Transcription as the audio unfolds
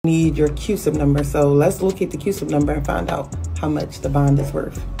Need your CUSIP number. So let's locate the CUSIP number and find out how much the bond is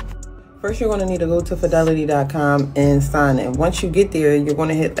worth. First, you're going to need to go to fidelity.com and sign in. Once you get there, you're going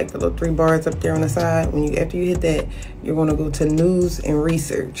to hit like the little 3 bars up there on the side. After you hit that, you're going to go to news and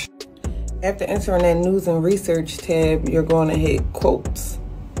research. After entering that news and research tab, you're going to hit quotes,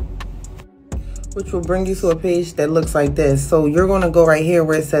 which will bring you to a page that looks like this. So you're going to go right here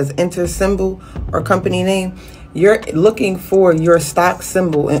where it says enter symbol or company name. You're looking for your stock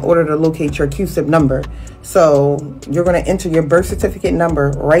symbol in order to locate your CUSIP number. So you're going to enter your birth certificate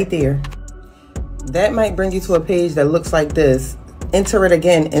number right there. That might bring you to a page that looks like this. Enter it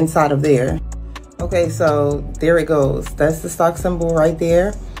again inside of there. Okay, so there it goes. That's the stock symbol right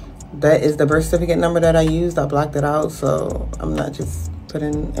there. That is the birth certificate number that I used. I blocked it out, so I'm not just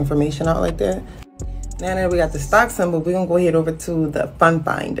putting information out like that. Now that we got the stock symbol, we're going to go ahead over to the fund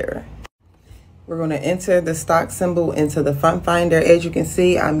finder. We're going to enter the stock symbol into the fund finder. As you can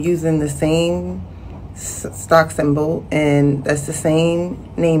see, I'm using the same stock symbol, and that's the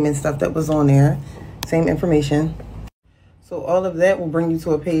same name and stuff that was on there, same information. So all of that will bring you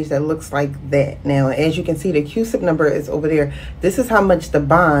to a page that looks like that. Now, as you can see, the CUSIP number is over there. This is how much the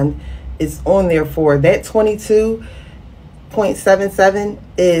bond is on there for. That 22.77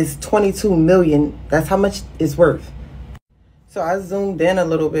 is 22 million. That's how much it's worth. So I zoomed in a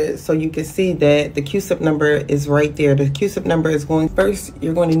little bit so you can see that the CUSIP number is right there. The CUSIP number is going first.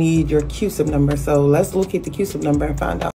 You're going to need your CUSIP number. So let's locate the CUSIP number and find out.